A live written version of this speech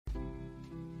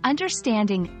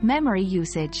Understanding Memory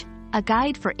Usage, a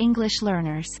guide for English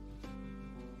learners.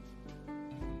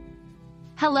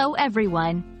 Hello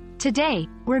everyone. Today,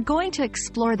 we're going to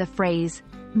explore the phrase,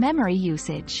 memory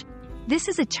usage. This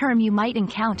is a term you might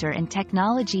encounter in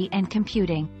technology and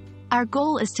computing. Our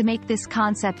goal is to make this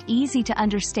concept easy to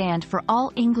understand for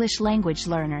all English language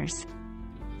learners.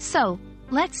 So,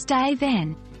 let's dive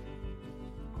in.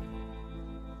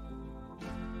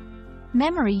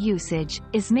 Memory usage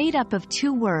is made up of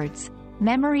two words,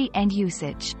 memory and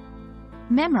usage.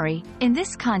 Memory, in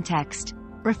this context,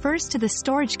 refers to the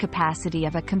storage capacity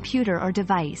of a computer or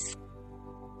device.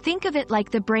 Think of it like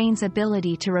the brain's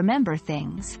ability to remember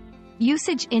things.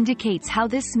 Usage indicates how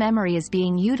this memory is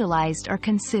being utilized or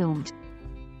consumed.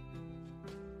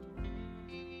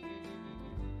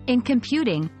 In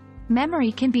computing,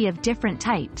 memory can be of different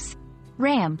types.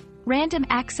 RAM, random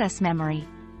access memory.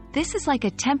 This is like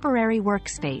a temporary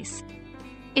workspace.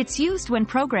 It's used when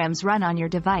programs run on your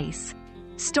device.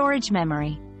 Storage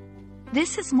memory.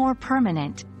 This is more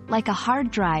permanent, like a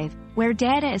hard drive, where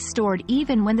data is stored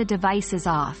even when the device is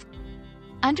off.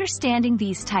 Understanding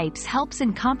these types helps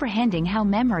in comprehending how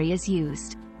memory is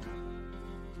used.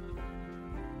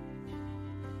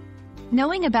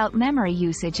 Knowing about memory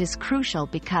usage is crucial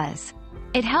because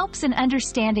it helps in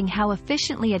understanding how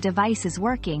efficiently a device is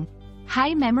working.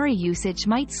 High memory usage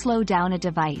might slow down a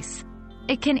device.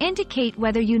 It can indicate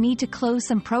whether you need to close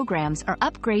some programs or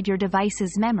upgrade your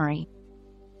device's memory.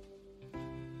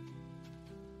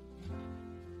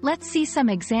 Let's see some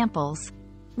examples.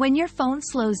 When your phone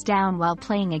slows down while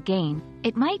playing a game,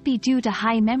 it might be due to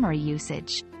high memory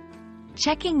usage.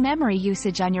 Checking memory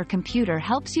usage on your computer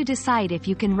helps you decide if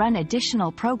you can run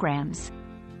additional programs.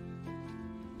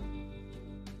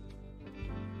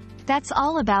 That's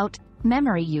all about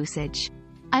memory usage.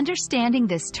 Understanding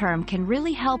this term can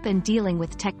really help in dealing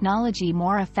with technology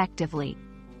more effectively.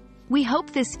 We hope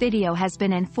this video has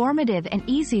been informative and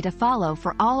easy to follow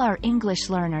for all our English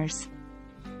learners.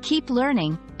 Keep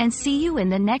learning, and see you in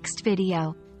the next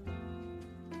video.